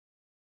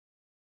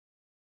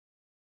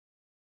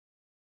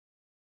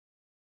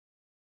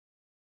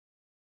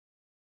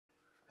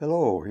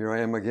Hello, here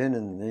I am again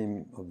in the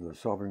name of the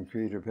sovereign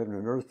creator of heaven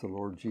and earth, the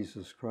Lord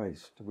Jesus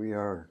Christ. We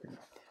are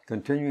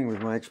continuing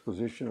with my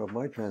exposition of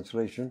my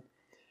translation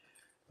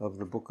of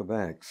the book of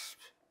Acts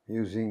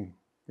using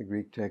the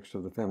Greek text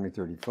of the Family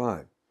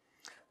 35.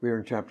 We are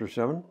in chapter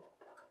 7.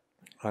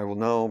 I will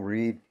now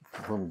read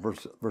from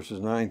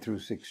verses 9 through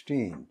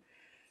 16.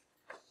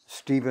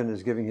 Stephen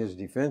is giving his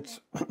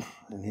defense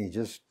and he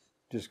just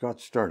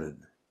got started.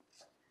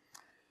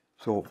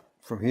 So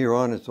from here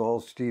on it's all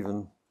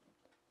Stephen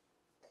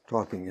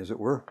talking, as it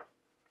were.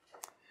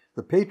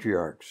 The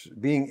patriarchs,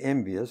 being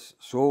envious,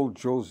 sold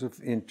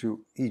Joseph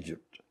into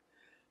Egypt.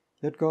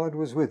 Yet God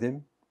was with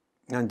him,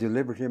 and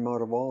delivered him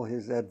out of all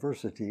his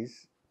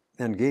adversities,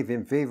 and gave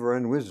him favor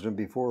and wisdom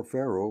before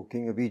Pharaoh,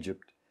 king of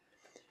Egypt.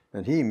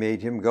 And he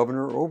made him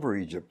governor over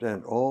Egypt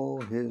and all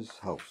his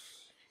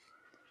house.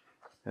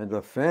 And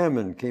a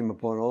famine came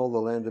upon all the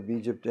land of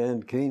Egypt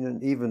and Canaan,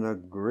 even a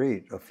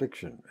great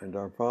affliction, and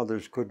our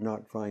fathers could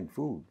not find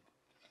food.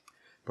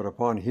 But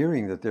upon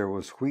hearing that there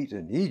was wheat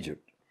in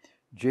Egypt,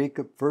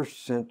 Jacob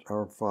first sent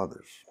our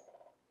fathers.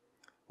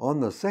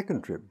 On the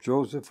second trip,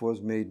 Joseph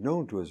was made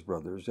known to his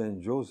brothers,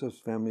 and Joseph's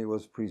family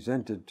was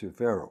presented to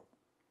Pharaoh.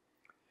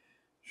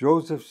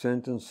 Joseph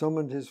sent and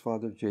summoned his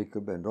father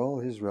Jacob and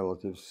all his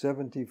relatives,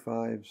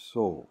 75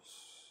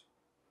 souls.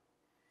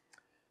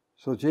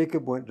 So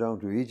Jacob went down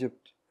to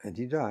Egypt, and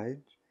he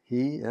died,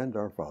 he and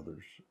our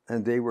fathers,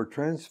 and they were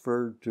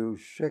transferred to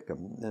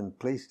Shechem and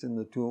placed in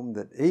the tomb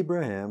that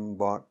Abraham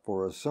bought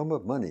for a sum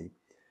of money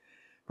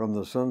from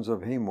the sons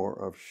of Hamor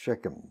of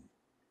Shechem.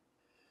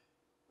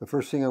 The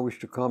first thing I wish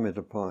to comment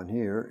upon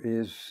here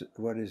is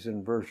what is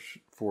in verse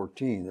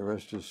 14. The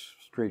rest is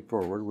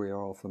straightforward. We are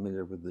all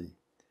familiar with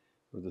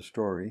the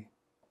story.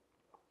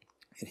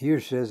 It here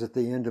says at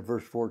the end of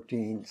verse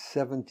 14,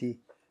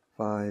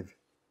 75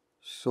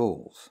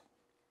 souls.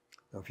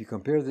 Now, if you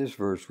compare this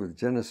verse with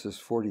Genesis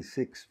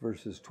 46,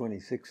 verses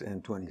 26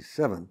 and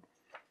 27,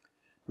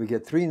 we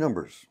get three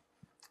numbers,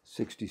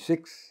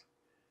 66,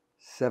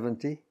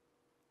 70,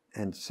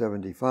 and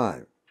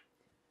 75.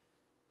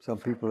 Some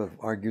people have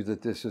argued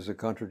that this is a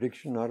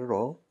contradiction. Not at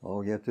all.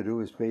 All you have to do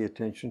is pay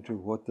attention to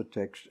what the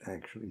text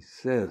actually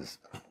says.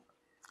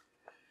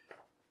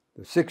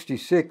 The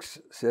 66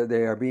 said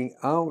they are being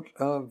out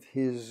of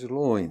his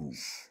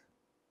loins.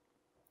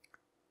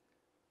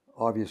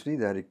 Obviously,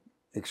 that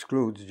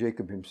excludes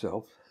Jacob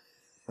himself.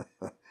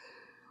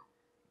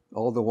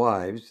 All the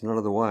wives, none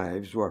of the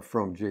wives were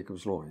from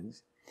Jacob's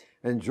loins.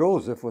 And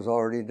Joseph was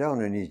already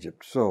down in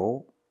Egypt.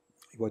 So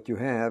what you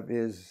have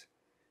is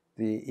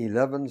the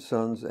 11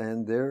 sons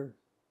and their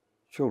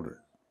children.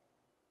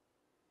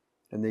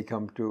 And they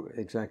come to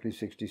exactly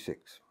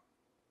 66.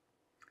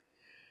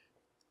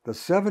 The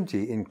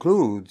 70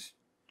 includes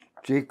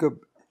Jacob,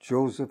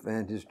 Joseph,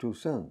 and his two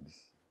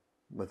sons.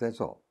 But that's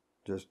all.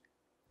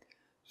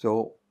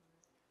 So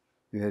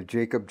you have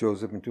Jacob,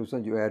 Joseph, and two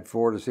sons. You add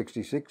 4 to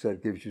 66,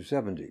 that gives you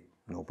 70.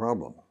 No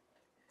problem.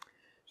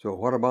 So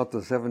what about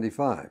the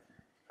 75?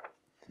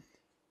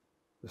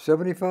 The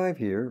 75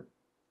 here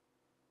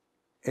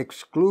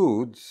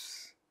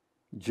excludes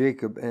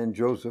Jacob and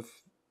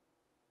Joseph,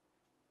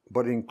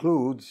 but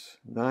includes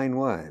 9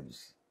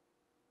 wives.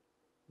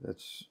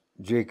 That's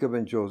Jacob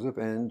and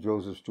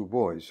Joseph's 2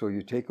 boys. So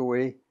you take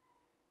away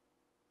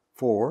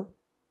 4.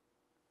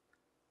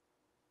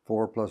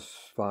 4 plus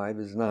 5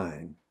 is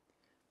 9.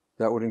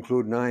 That would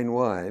include 9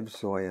 wives,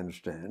 so I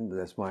understand.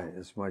 That's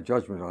my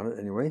judgment on it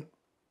anyway.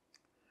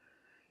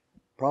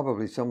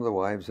 Probably some of the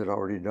wives had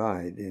already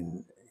died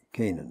in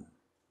Canaan.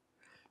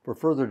 For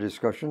further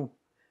discussion,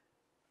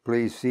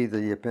 please see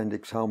the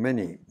appendix How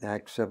Many,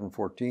 Acts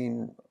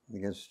 7:14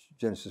 against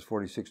Genesis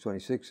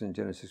 46:26 and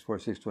Genesis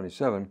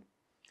 46:27.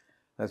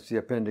 That's the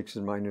appendix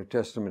in my New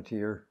Testament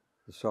here,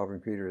 the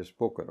Sovereign Creator has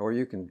spoken. Or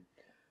you can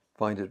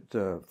find it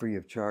free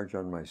of charge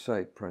on my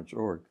site,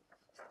 French.org.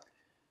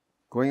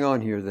 Going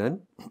on here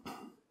then,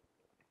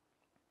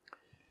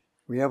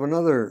 we have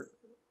another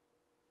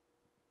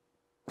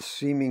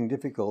seeming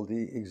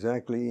difficulty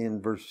exactly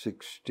in verse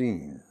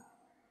 16.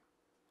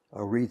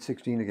 I'll read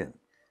 16 again.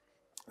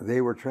 They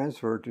were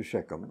transferred to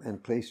Shechem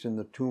and placed in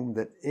the tomb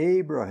that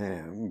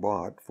Abraham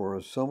bought for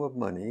a sum of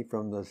money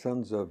from the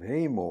sons of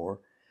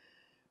Hamor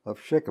of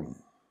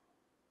Shechem.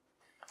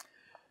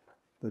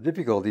 The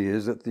difficulty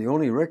is that the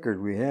only record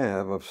we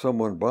have of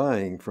someone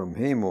buying from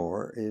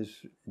Hamor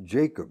is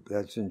Jacob.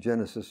 That's in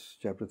Genesis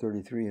chapter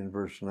 33 and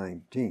verse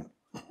 19.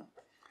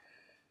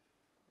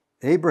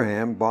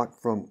 Abraham bought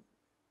from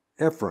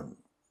Ephron.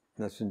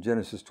 That's in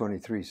Genesis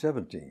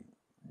 23:17.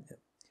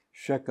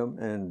 Shechem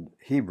and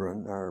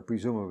Hebron are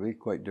presumably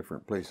quite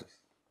different places.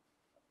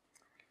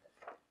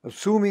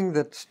 Assuming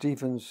that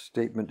Stephen's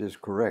statement is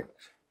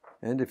correct,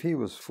 and if he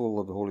was full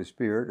of the Holy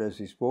Spirit as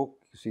he spoke,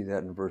 you see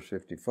that in verse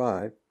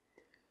 55,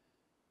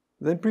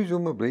 then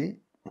presumably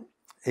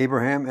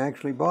Abraham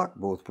actually bought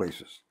both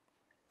places,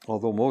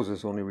 although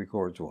Moses only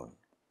records one.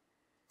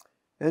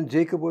 And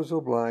Jacob was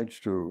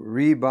obliged to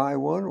rebuy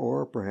one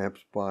or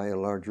perhaps buy a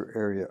larger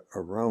area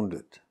around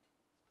it.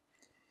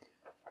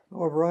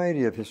 A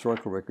variety of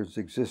historical records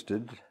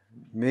existed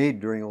made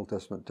during Old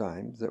Testament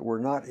times that were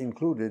not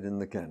included in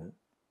the canon,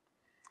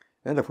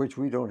 and of which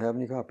we don't have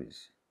any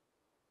copies.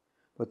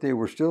 But they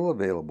were still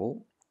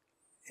available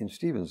in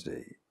Stephen's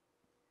day.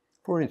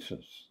 For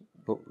instance,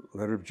 the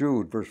letter of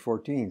Jude, verse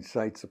 14,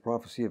 cites the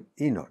prophecy of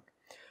Enoch.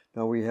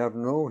 Now, we have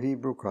no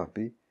Hebrew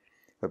copy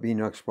of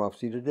Enoch's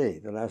prophecy today.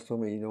 The last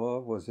one we know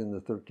of was in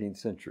the 13th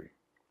century.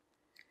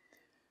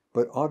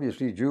 But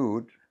obviously,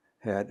 Jude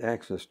had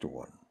access to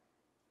one.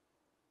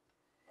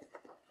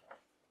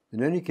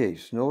 In any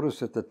case, notice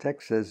that the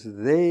text says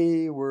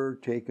they were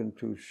taken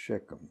to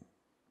Shechem.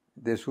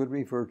 This would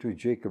refer to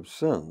Jacob's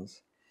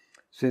sons,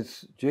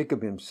 since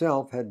Jacob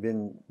himself had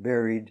been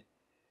buried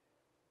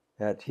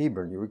at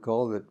Hebron. You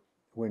recall that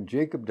when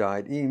Jacob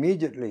died,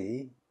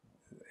 immediately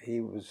he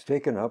was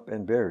taken up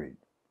and buried.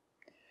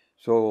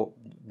 So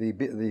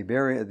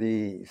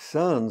the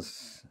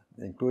sons,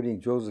 including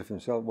Joseph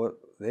himself,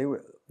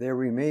 their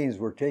remains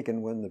were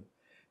taken when the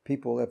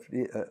people left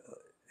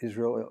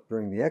Israel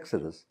during the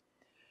Exodus.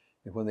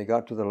 And when they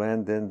got to the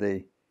land, then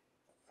they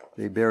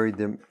buried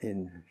them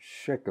in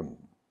Shechem.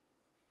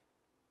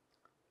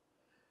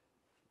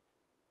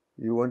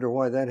 You wonder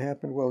why that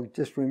happened? Well,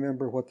 just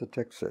remember what the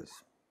text says.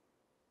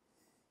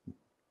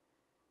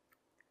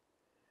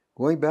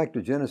 Going back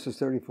to Genesis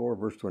 34,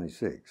 verse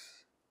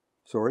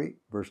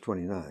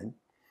 29.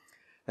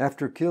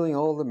 After killing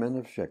all the men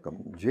of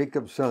Shechem,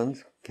 Jacob's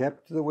sons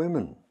kept the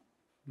women.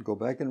 Go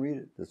back and read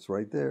it. It's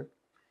right there.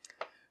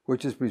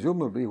 Which is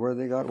presumably where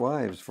they got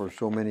wives for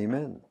so many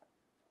men.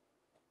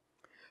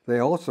 They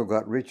also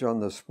got rich on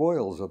the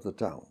spoils of the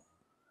town.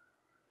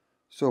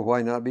 So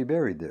why not be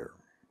buried there?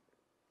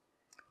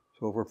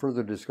 So for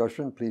further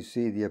discussion, please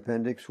see the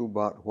appendix, Who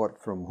Bought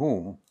What From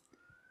Whom.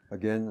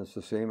 Again, it's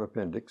the same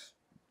appendix.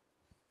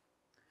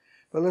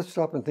 But let's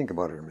stop and think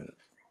about it a minute.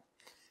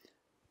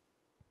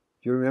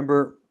 Do you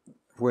remember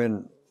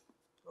when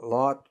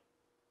Lot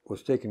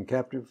was taken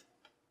captive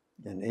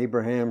and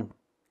Abraham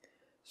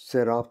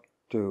set off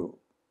to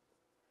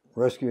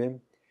rescue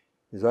him?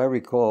 As I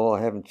recall,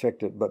 I haven't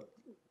checked it, but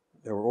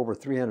there were over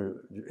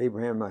 300,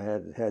 Abraham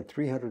had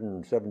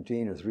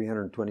 317 or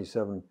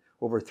 327,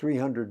 over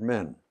 300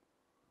 men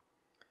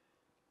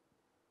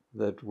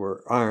that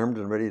were armed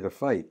and ready to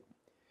fight.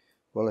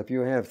 Well, if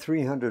you have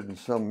 300 and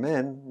some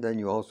men, then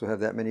you also have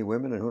that many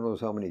women and who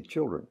knows how many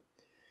children.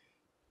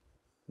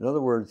 In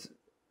other words,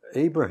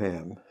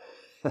 Abraham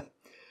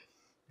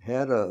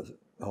had a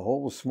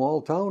whole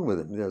small town with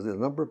him. There's a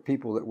number of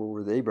people that were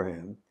with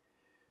Abraham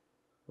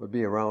would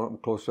be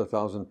around close to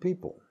 1,000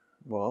 people.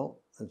 Well,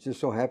 it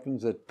just so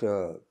happens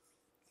that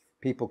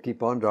people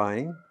keep on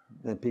dying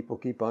and people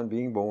keep on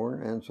being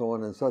born and so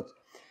on and such.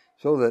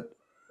 So that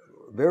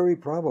very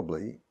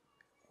probably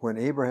when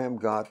Abraham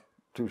got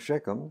to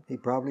Shechem, he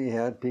probably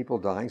had people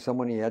dying,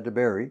 someone he had to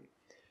bury.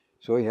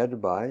 So he had to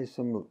buy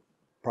some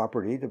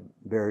property to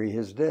bury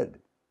his dead.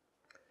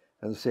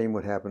 And the same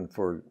would happen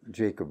for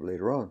Jacob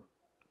later on.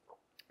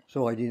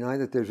 So I deny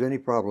that there's any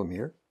problem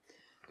here,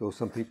 though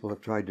some people have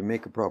tried to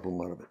make a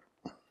problem out of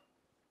it.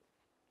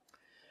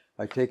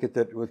 I take it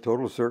that with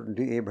total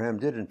certainty, Abraham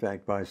did in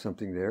fact buy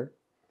something there,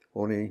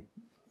 only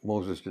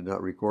Moses did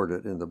not record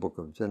it in the book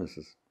of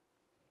Genesis.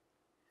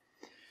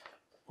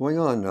 Going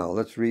on now,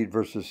 let's read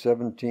verses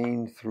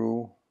 17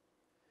 through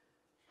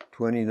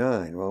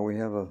 29. Well, we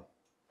have a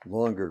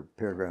longer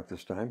paragraph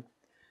this time.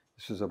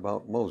 This is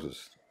about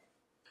Moses.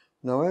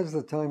 Now, as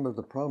the time of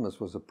the promise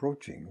was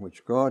approaching,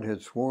 which God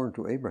had sworn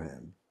to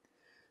Abraham,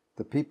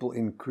 the people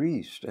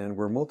increased and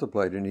were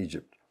multiplied in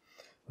Egypt,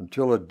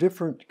 until a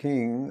different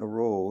king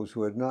arose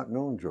who had not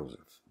known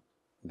Joseph.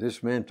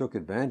 This man took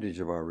advantage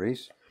of our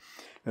race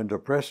and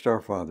oppressed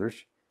our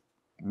fathers,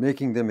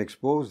 making them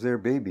expose their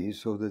babies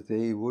so that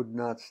they would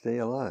not stay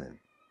alive.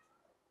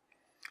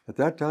 At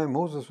that time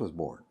Moses was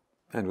born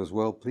and was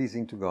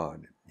well-pleasing to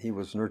God. He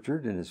was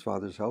nurtured in his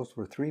father's house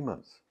for 3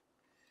 months.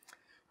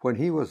 When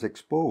he was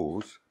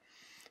exposed,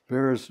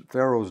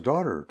 Pharaoh's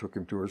daughter took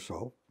him to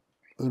herself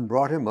and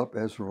brought him up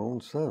as her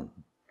own son.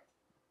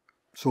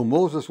 So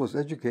Moses was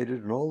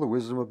educated in all the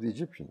wisdom of the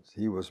Egyptians.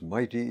 He was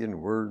mighty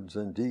in words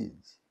and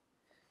deeds.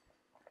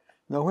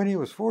 Now when he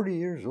was 40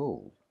 years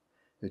old,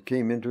 it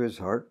came into his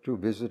heart to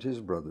visit his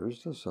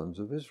brothers, the sons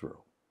of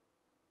Israel.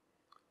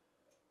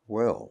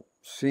 Well,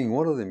 seeing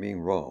one of them being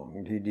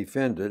wronged, he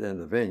defended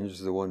and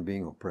avenged the one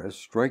being oppressed,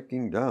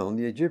 striking down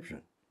the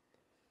Egyptian.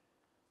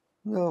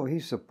 Now he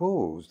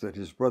supposed that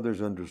his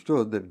brothers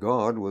understood that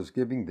God was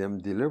giving them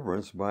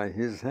deliverance by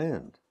his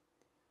hand,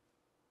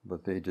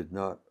 but they did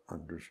not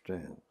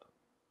understand.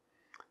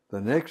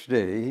 The next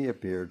day he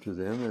appeared to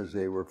them as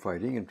they were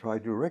fighting and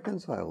tried to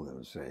reconcile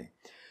them, saying,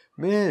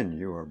 Men,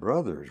 you are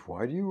brothers.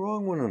 Why do you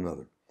wrong one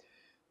another?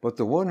 But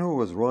the one who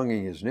was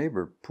wronging his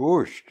neighbor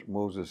pushed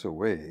Moses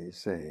away,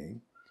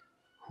 saying,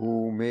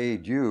 Who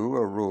made you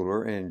a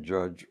ruler and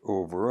judge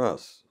over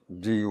us?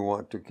 Do you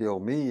want to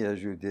kill me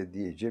as you did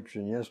the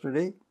Egyptian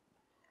yesterday?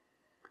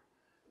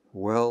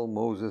 Well,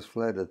 Moses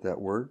fled at that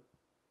word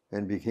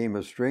and became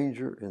a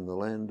stranger in the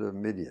land of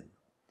Midian,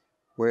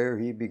 where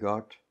he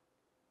begot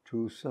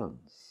 2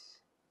 sons.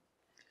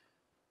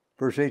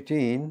 Verse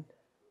 18,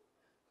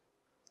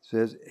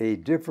 says a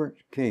different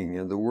king,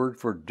 and the word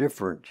for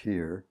different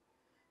here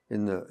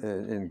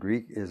in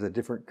Greek is a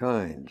different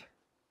kind,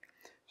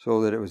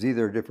 so that it was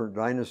either a different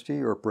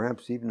dynasty or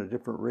perhaps even a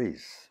different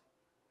race,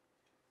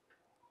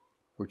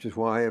 which is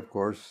why, of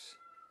course,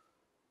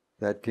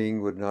 that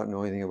king would not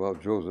know anything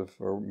about Joseph,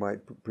 or might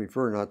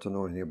prefer not to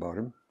know anything about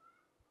him.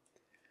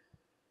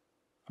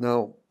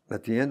 Now,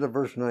 at the end of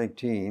verse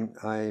 19,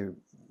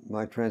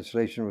 my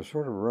translation was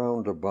sort of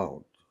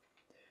roundabout,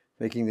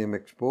 making them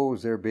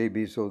expose their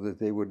babies so that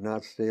they would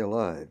not stay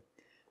alive.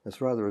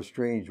 That's rather a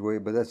strange way,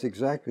 but that's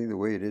exactly the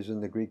way it is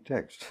in the Greek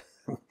text.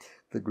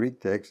 The Greek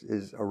text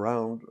is a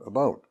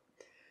roundabout,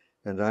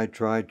 and I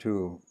try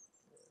to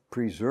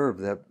preserve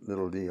that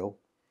little deal.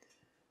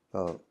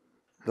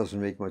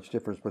 Doesn't make much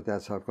difference, but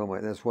that's how come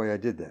that's why I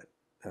did that.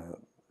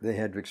 They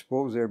had to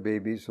expose their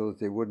babies so that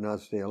they would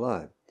not stay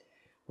alive,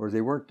 or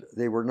they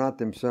were not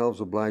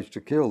themselves obliged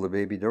to kill the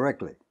baby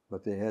directly,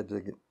 but they had to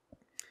get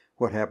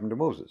what happened to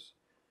Moses.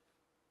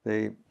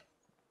 They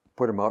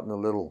put him out in a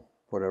little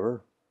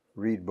whatever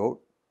reed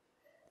boat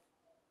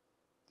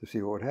to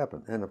see what would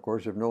happen, and of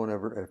course, if no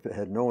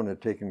one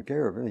had taken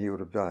care of him, he would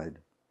have died.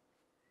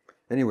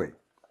 Anyway.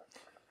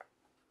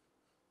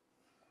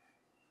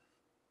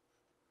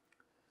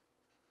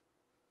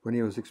 When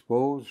he was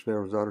exposed,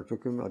 Pharaoh's daughter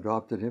took him,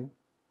 adopted him.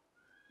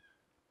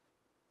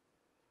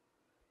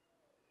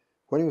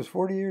 When he was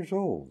 40 years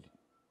old,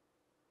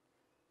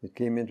 it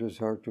came into his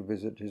heart to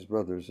visit his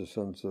brothers, the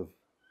sons of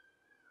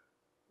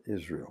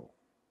Israel.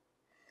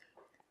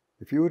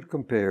 If you would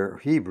compare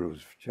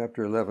Hebrews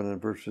chapter 11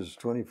 and verses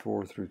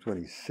 24 through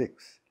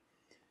 26,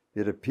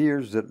 it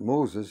appears that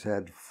Moses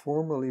had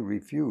formally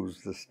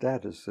refused the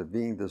status of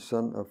being the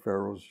son of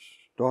Pharaoh's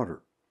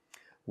daughter,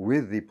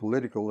 with the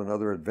political and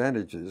other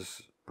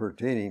advantages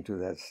pertaining to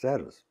that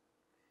status.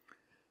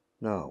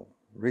 Now,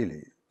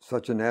 really,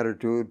 such an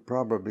attitude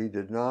probably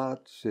did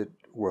not sit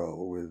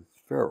well with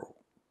Pharaoh,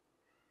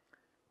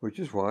 which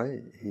is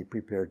why he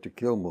prepared to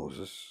kill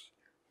Moses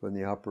when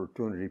the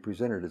opportunity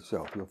presented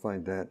itself. You'll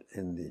find that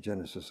in the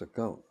Genesis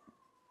account,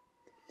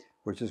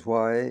 which is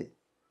why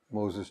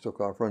Moses took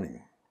off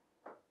running.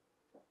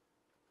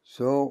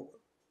 So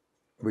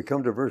we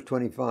come to verse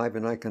 25,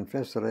 and I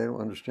confess that I don't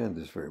understand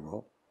this very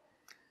well.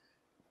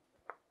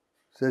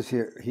 It says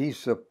here, he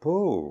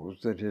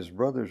supposed that his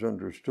brothers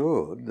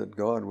understood that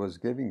God was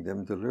giving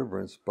them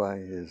deliverance by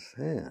his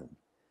hand.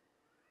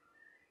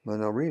 But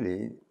now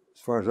really,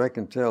 as far as I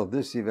can tell,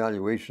 this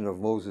evaluation of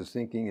Moses'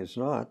 thinking is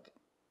not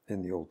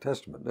in the Old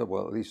Testament,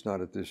 well, at least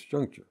not at this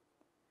juncture.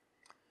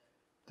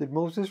 Did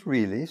Moses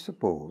really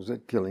suppose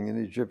that killing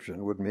an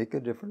Egyptian would make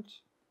a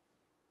difference?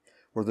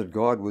 Or that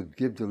God would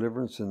give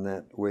deliverance in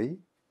that way?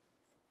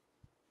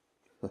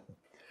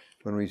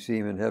 When we see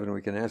him in heaven,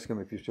 we can ask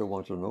him if you still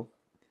want to know.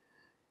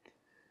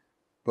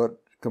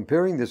 But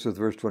comparing this with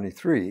verse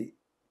 23,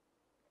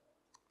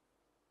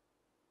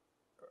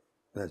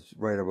 that's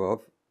right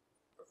above,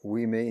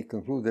 we may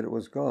conclude that it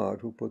was God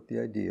who put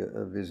the idea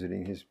of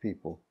visiting his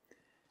people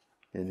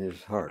in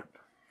his heart.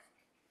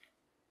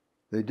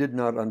 They did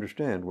not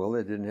understand. Well,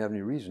 they didn't have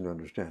any reason to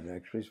understand,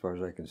 actually, as far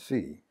as I can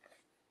see.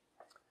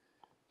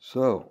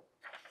 So,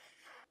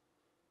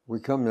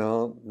 we come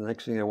now, the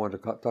next thing I want to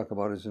talk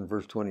about is in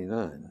verse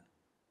 29.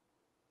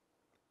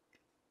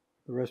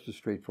 The rest is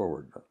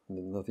straightforward,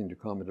 nothing to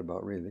comment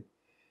about really.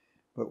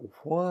 But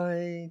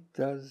why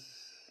does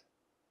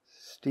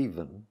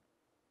Stephen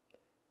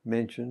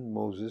mention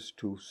Moses'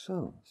 two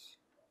sons?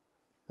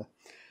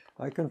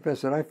 I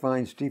confess that I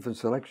find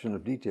Stephen's selection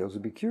of details to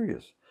be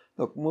curious.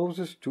 Look,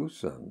 Moses' two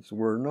sons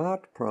were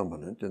not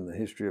prominent in the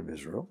history of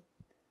Israel,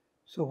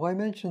 so why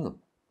mention them?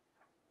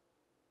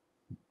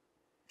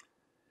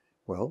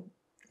 Well,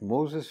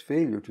 Moses'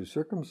 failure to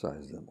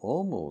circumcise them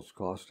almost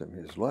cost him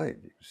his life.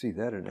 You can see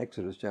that in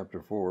Exodus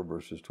chapter 4,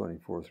 verses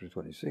 24 through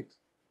 26.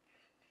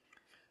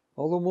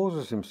 Although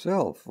Moses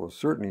himself was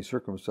certainly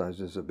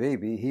circumcised as a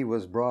baby, he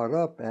was brought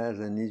up as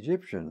an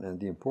Egyptian, and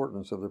the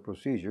importance of the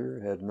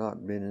procedure had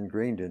not been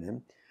ingrained in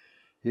him.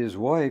 His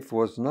wife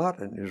was not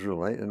an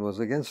Israelite and was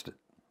against it.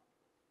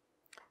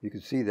 You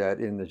can see that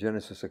in the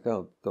Genesis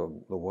account. The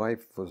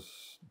wife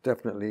was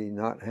definitely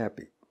not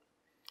happy.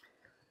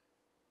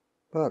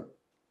 But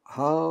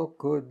how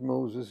could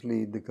Moses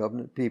lead the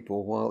covenant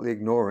people while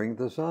ignoring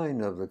the sign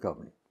of the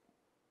covenant?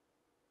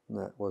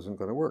 That wasn't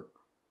going to work.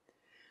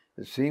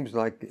 It seems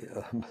like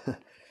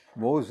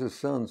Moses'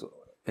 sons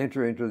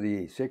enter into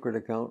the sacred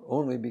account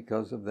only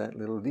because of that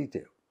little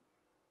detail.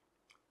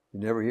 You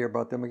never hear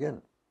about them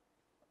again.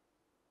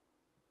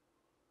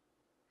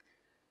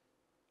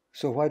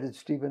 So why did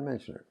Stephen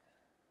mention it?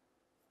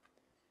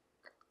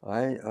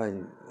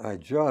 I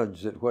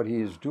judge that what he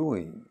is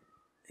doing,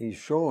 he's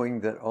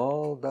showing that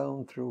all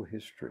down through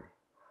history,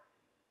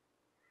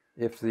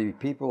 if the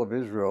people of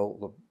Israel,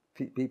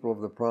 the people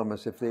of the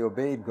promise, if they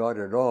obeyed God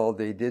at all,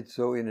 they did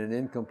so in an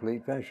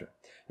incomplete fashion.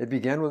 It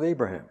began with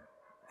Abraham.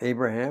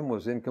 Abraham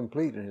was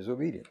incomplete in his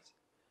obedience.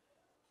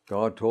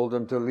 God told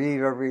him to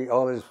leave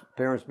all his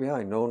parents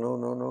behind.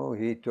 No.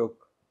 He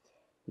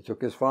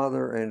took his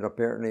father and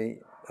apparently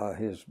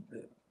his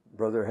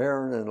brother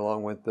Haran, and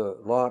along with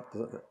Lot.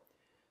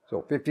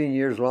 So 15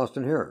 years lost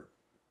in Haran.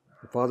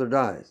 The father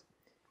dies.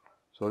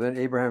 So then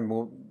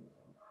Abraham,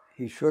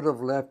 he should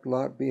have left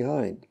Lot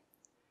behind.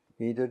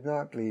 He did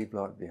not leave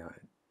Lot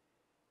behind.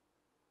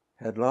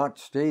 Had Lot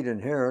stayed in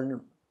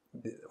Haran,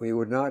 we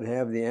would not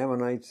have the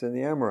Ammonites and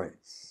the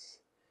Amorites.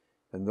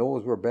 And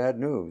those were bad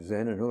news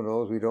then, and who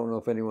knows, we don't know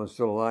if anyone's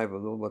still alive,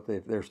 but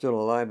if they're still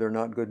alive, they're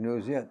not good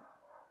news yet.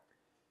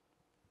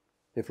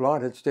 If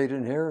Lot had stayed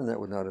in Haran, that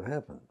would not have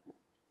happened.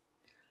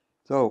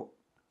 So,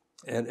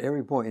 at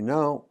every point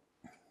now,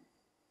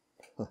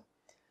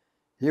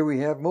 here we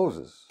have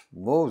Moses.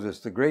 Moses,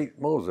 the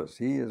great Moses.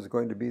 He is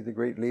going to be the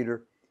great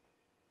leader,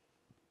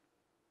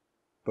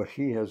 but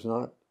he has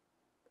not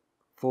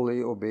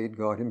fully obeyed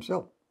God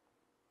himself.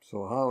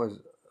 So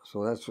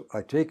that's,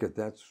 I take it,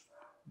 that's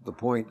the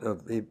point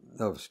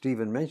of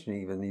Stephen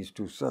mentioning even these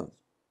two sons.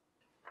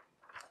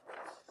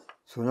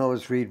 So now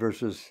let's read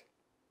verses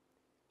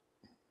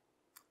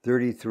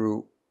 30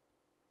 through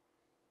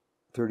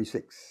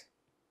 36.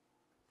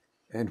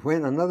 And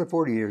when another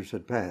 40 years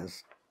had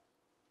passed,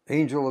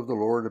 angel of the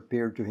Lord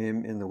appeared to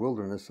him in the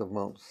wilderness of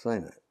Mount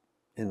Sinai,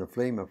 in a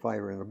flame of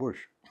fire in a bush.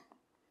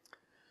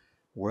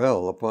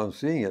 Well, upon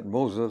seeing it,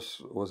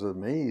 Moses was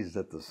amazed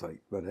at the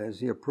sight, but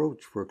as he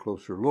approached for a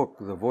closer look,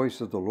 the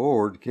voice of the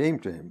Lord came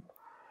to him.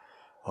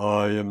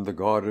 I am the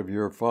God of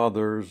your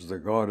fathers, the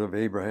God of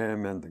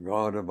Abraham, and the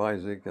God of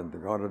Isaac, and the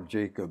God of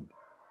Jacob.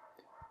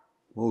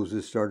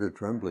 Moses started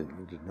trembling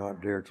and did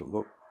not dare to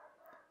look.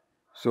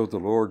 So the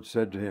Lord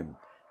said to him,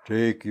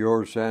 Take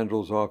your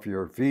sandals off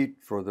your feet,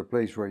 for the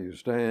place where you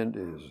stand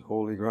is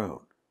holy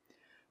ground.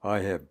 I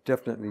have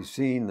definitely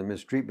seen the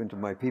mistreatment of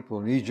my people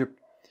in Egypt,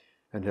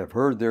 and have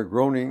heard their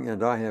groaning,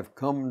 and I have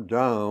come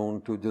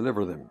down to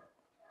deliver them.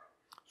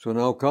 So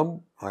now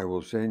come, I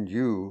will send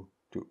you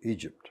to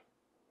Egypt.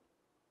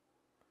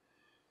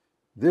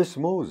 This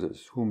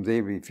Moses, whom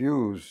they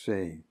refused,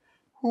 saying,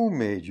 Who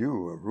made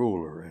you a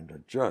ruler and a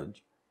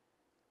judge?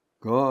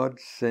 God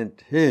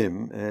sent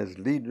him as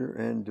leader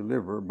and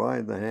deliverer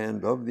by the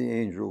hand of the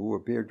angel who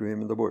appeared to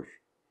him in the bush.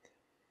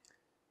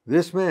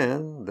 This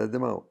man led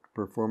them out,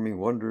 performing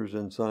wonders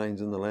and signs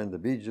in the land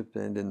of Egypt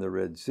and in the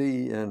Red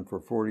Sea, and for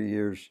 40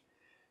 years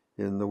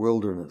in the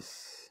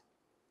wilderness.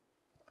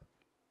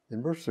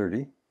 In verse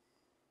 30,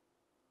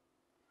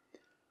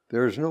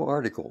 there is no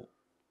article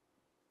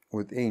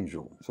with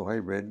angel. So I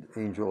read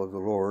angel of the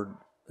Lord,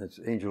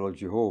 that's angel of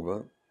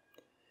Jehovah,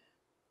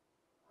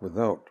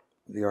 without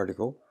the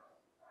article.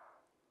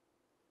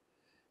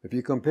 If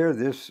you compare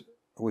this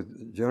with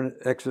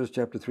Exodus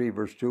chapter 3,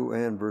 verse 2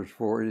 and verse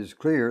 4, it is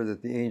clear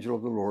that the angel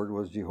of the Lord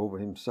was Jehovah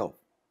himself.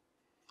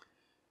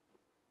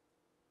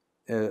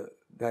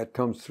 That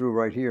comes through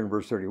right here in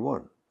verse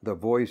 31. The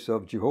voice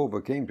of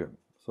Jehovah came to him.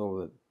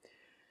 So that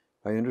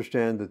I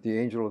understand that the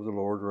angel of the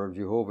Lord, or of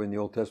Jehovah in the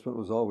Old Testament,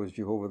 was always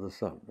Jehovah the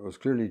Son. It was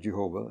clearly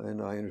Jehovah,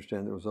 and I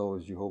understand it was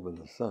always Jehovah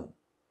the Son.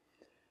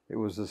 It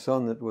was the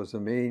Son that was the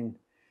main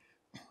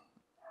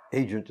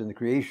agent in the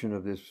creation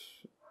of this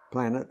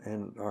planet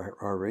and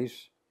our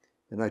race.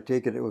 And I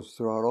take it was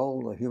throughout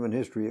all the human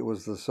history, it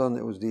was the Son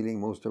that was dealing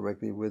most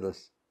directly with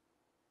us,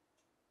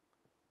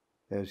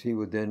 as he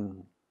would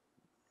then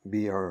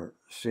be our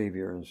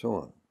Savior and so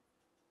on.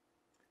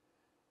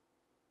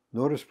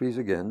 Notice, please,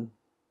 again,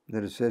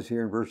 that it says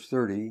here in verse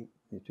 30,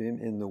 to him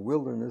in the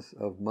wilderness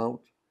of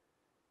Mount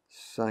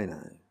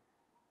Sinai.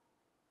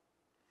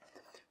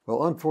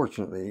 Well,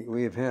 unfortunately,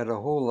 we have had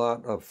a whole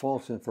lot of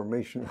false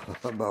information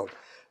about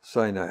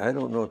Sinai. I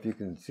don't know if you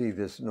can see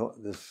this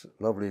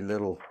lovely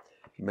little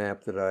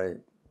map that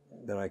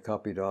I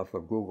copied off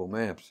of Google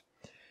Maps,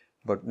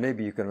 but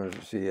maybe you can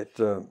see it.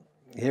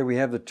 Here we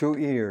have the two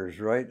ears,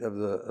 right, of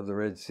the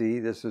Red Sea.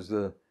 This is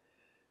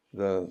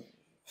the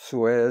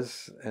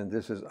Suez, and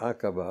this is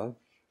Aqaba.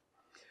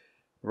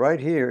 Right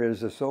here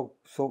is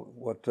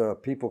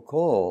what people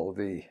call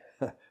the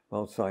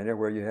Mount Sinai,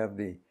 where you have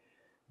the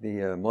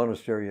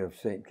monastery of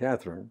St.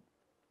 Catherine.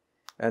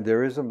 And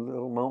there is a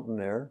little mountain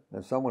there,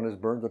 and someone has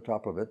burned the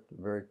top of it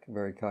very,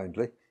 very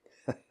kindly.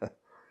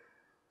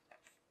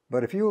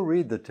 But if you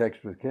read the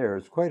text with care,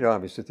 it's quite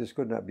obvious that this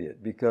could not be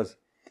it, because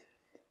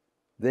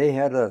they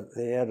had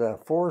a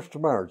forced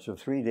march of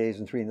 3 days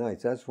and 3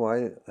 nights. That's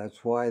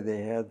why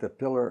they had the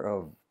pillar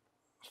of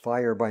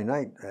fire by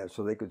night,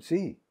 so they could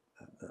see.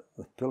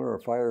 The pillar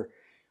of fire.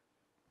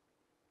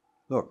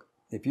 Look,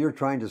 if you're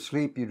trying to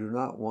sleep, you do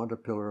not want a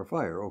pillar of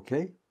fire,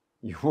 okay?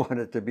 You want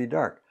it to be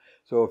dark.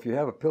 So if you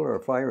have a pillar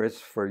of fire, it's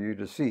for you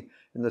to see.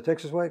 And the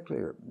text is quite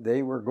clear.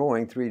 They were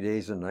going 3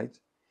 days and nights.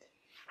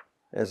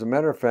 As a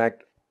matter of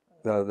fact,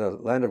 the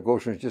land of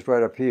Goshen is just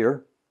right up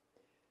here.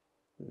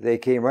 They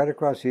came right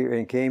across here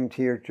and came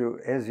here to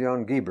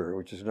Ezion-Geber,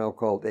 which is now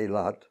called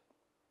Eilat.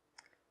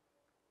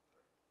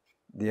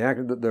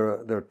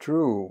 The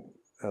true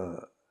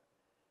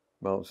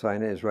Mount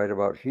Sinai is right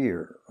about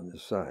here on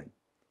this side.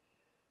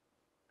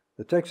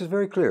 The text is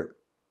very clear.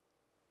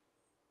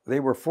 They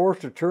were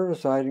forced to turn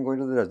aside and go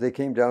into the desert. They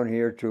came down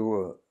here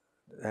to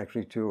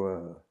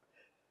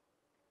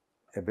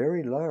a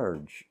very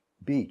large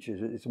beach.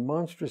 It's a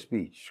monstrous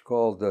beach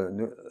called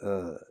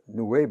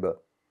Nueva.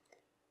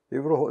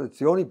 It's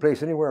the only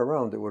place anywhere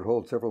around that would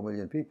hold several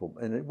million people,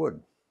 and it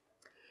would.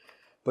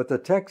 But the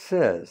text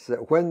says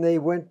that when they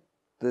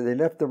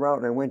left the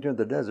route and went into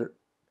the desert,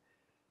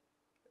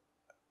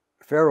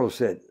 Pharaoh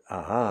said,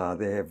 aha,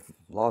 they have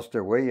lost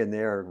their way and they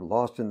are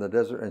lost in the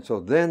desert. And so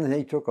then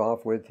he took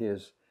off with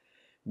his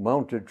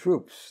mounted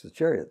troops, the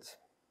chariots.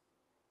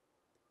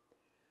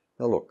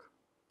 Now look,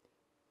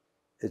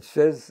 it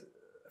says,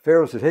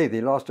 Pharaoh said, hey,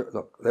 they lost their,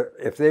 look,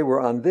 if they were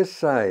on this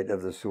side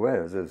of the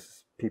Suez,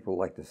 as people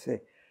like to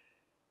say,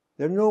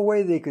 there's no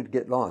way they could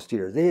get lost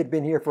here. They had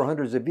been here for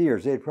hundreds of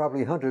years. They had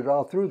probably hunted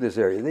all through this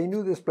area. They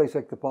knew this place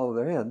like the palm of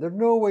their hand. There's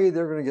no way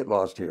they're going to get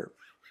lost here.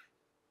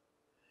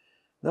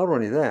 Not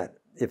only that,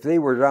 if they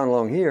were down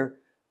along here,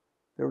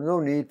 there was no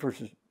need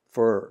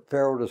for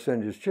Pharaoh to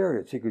send his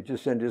chariots. He could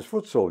just send his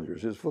foot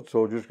soldiers. His foot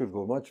soldiers could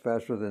go much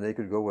faster than they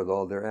could go with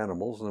all their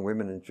animals and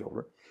women and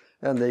children.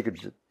 And they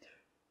could,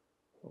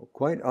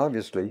 quite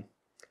obviously,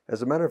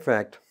 as a matter of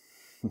fact,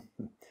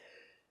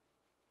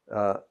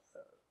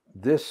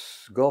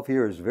 this gulf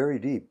here is very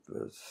deep.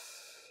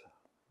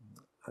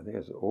 I think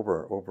it's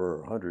over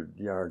 100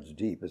 yards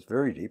deep. It's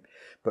very deep.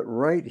 But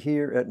right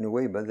here at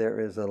Nueva, there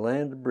is a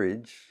land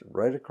bridge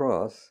right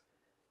across,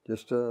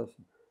 just a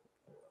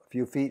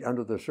few feet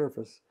under the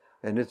surface,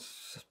 and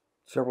it's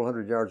several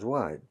hundred yards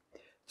wide.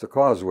 It's a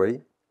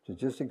causeway, so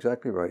just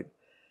exactly right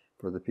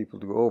for the people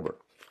to go over.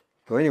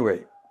 So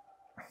anyway,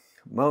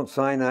 Mount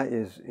Sinai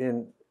is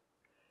in,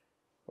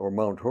 or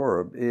Mount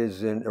Horeb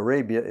is in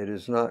Arabia. It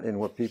is not in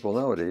what people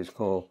nowadays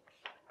call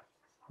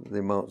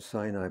the Mount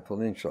Sinai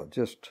Peninsula.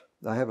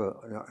 I have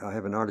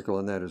an article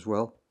on that as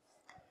well.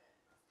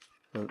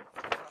 But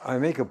I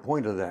make a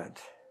point of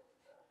that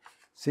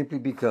simply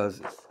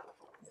because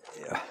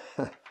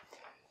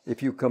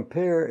if you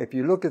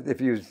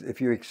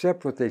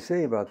accept what they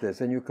say about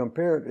this and you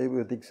compare it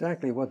with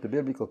exactly what the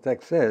biblical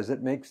text says,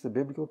 it makes the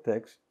biblical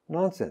text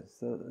nonsense.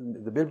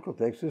 The biblical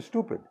text is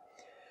stupid.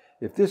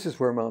 If this is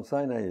where Mount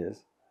Sinai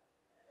is,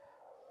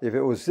 if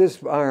it was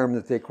this arm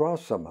that they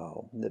crossed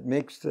somehow, it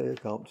makes the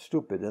account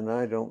stupid, and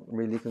I don't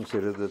really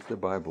consider that the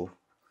Bible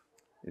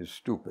is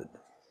stupid.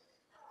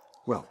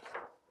 Well,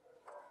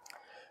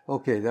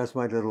 okay, that's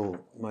my little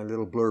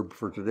blurb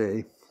for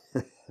today.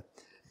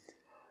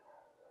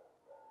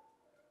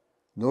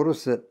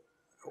 Notice that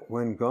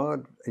when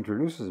God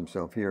introduces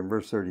himself here in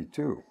verse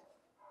 32,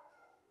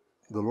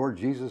 the Lord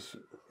Jesus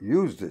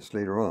used this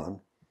later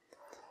on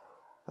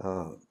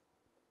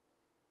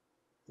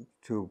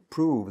to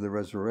prove the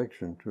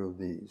resurrection to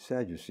the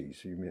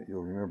Sadducees.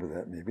 You'll remember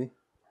that maybe.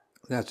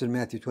 That's in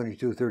Matthew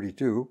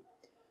 22:32.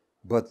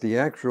 But the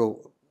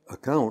actual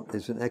account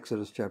is in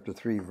Exodus chapter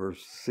 3,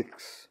 verse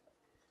 6,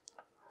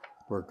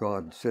 where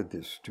God said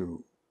this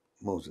to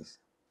Moses.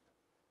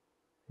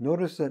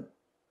 Notice that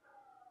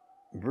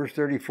verse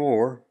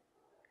 34,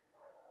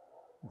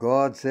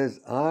 God says,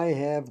 I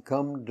have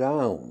come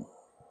down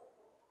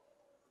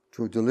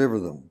to deliver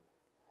them.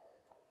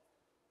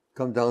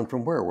 Come down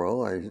from where?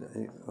 Well,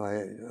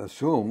 I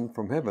assume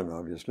from heaven,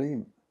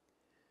 obviously.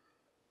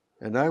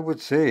 And I would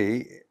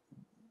say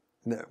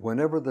that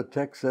whenever the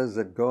text says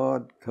that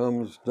God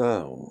comes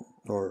down,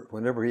 or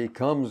whenever he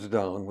comes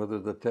down, whether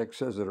the text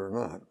says it or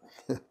not,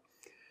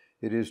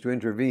 it is to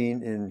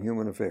intervene in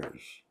human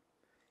affairs.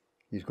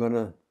 He's going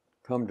to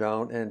come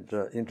down and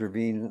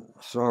intervene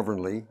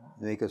sovereignly,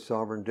 make a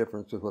sovereign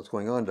difference with what's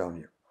going on down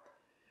here.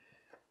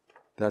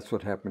 That's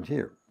what happened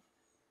here.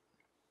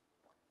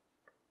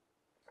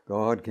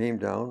 God came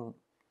down.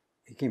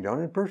 He came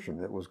down in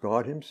person. It was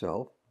God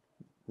himself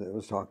that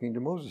was talking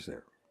to Moses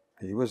there.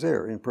 He was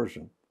there in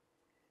person.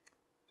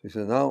 So he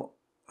said, now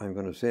I'm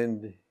going to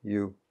send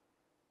you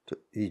to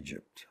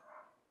Egypt.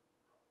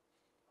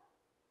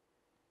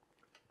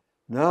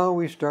 Now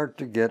we start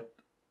to get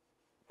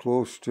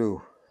close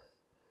to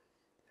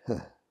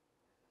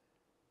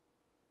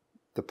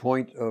the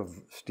point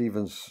of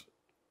Stephen's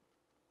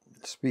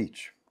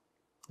speech.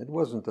 It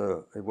wasn't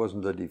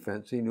a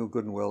defense. He knew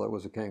good and well it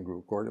was a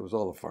kangaroo court. It was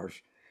all a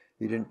farce.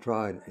 He didn't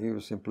try. He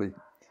was simply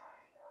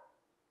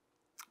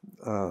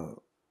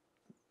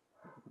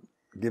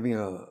giving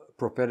a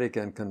prophetic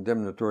and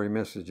condemnatory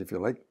message, if you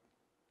like.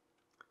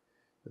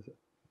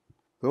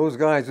 Those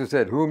guys who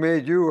said, who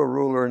made you a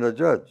ruler and a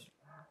judge?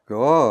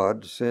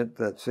 God sent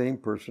that same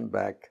person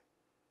back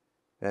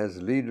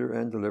as leader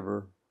and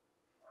deliverer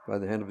by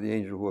the hand of the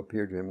angel who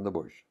appeared to him in the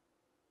bush.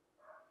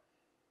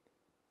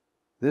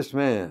 This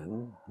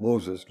man,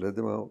 Moses, led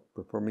them out,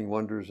 performing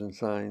wonders and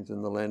signs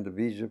in the land of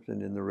Egypt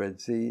and in the Red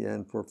Sea,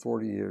 and for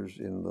 40 years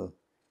in the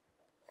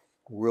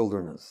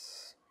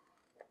wilderness.